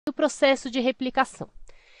do processo de replicação.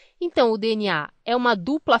 Então, o DNA é uma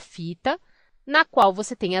dupla fita, na qual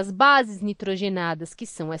você tem as bases nitrogenadas, que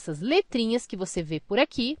são essas letrinhas que você vê por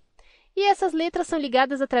aqui, e essas letras são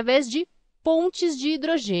ligadas através de pontes de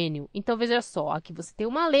hidrogênio. Então, veja só, aqui você tem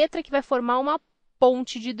uma letra que vai formar uma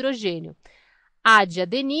ponte de hidrogênio. A de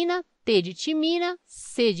adenina, T de timina,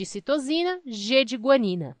 C de citosina, G de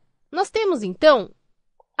guanina. Nós temos, então,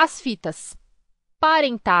 as fitas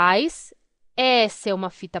parentais. Essa é uma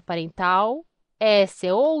fita parental, essa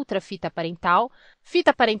é outra fita parental.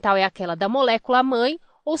 Fita parental é aquela da molécula mãe,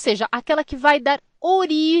 ou seja, aquela que vai dar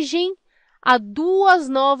origem a duas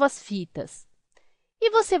novas fitas. E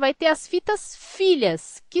você vai ter as fitas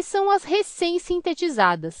filhas, que são as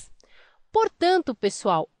recém-sintetizadas. Portanto,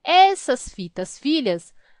 pessoal, essas fitas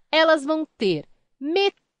filhas, elas vão ter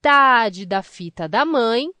metade da fita da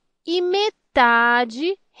mãe e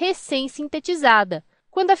metade recém-sintetizada.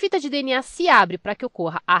 Quando a fita de DNA se abre para que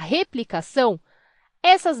ocorra a replicação,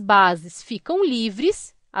 essas bases ficam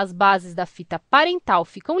livres, as bases da fita parental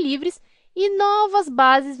ficam livres e novas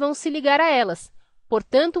bases vão se ligar a elas.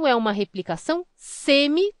 Portanto, é uma replicação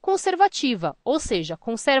semi-conservativa, ou seja,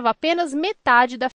 conserva apenas metade da